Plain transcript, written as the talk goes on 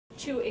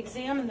To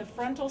examine the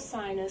frontal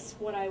sinus,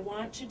 what I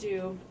want to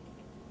do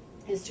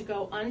is to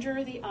go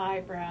under the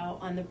eyebrow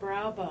on the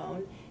brow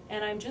bone,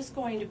 and I'm just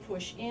going to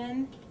push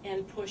in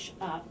and push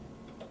up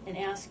and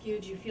ask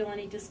you, do you feel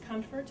any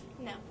discomfort?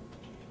 No.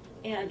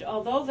 And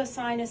although the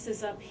sinus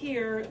is up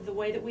here, the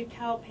way that we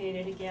palpate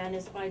it again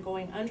is by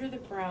going under the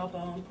brow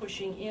bone,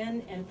 pushing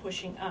in and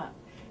pushing up.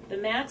 The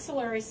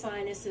maxillary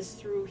sinus is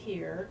through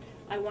here.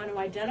 I want to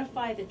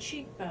identify the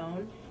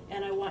cheekbone,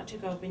 and I want to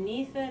go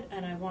beneath it,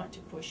 and I want to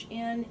push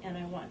in, and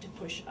I want to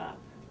push up.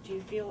 Do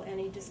you feel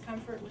any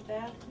discomfort with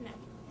that? No.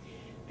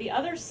 The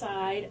other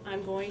side,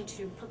 I'm going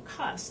to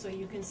percuss, so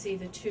you can see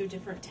the two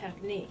different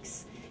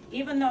techniques.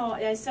 Even though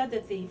I said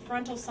that the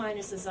frontal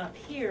sinus is up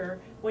here,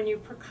 when you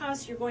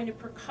percuss, you're going to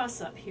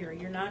percuss up here.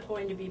 You're not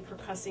going to be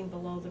percussing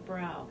below the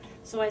brow.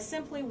 So I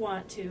simply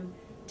want to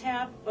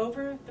tap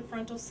over the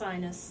frontal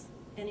sinus.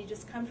 Any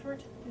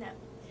discomfort? No.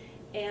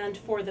 And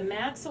for the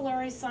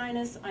maxillary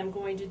sinus, I'm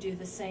going to do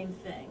the same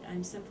thing.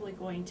 I'm simply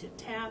going to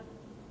tap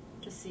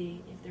to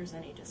see if there's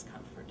any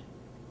discomfort.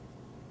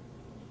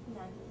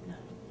 None. None.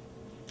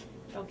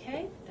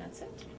 Okay, that's it.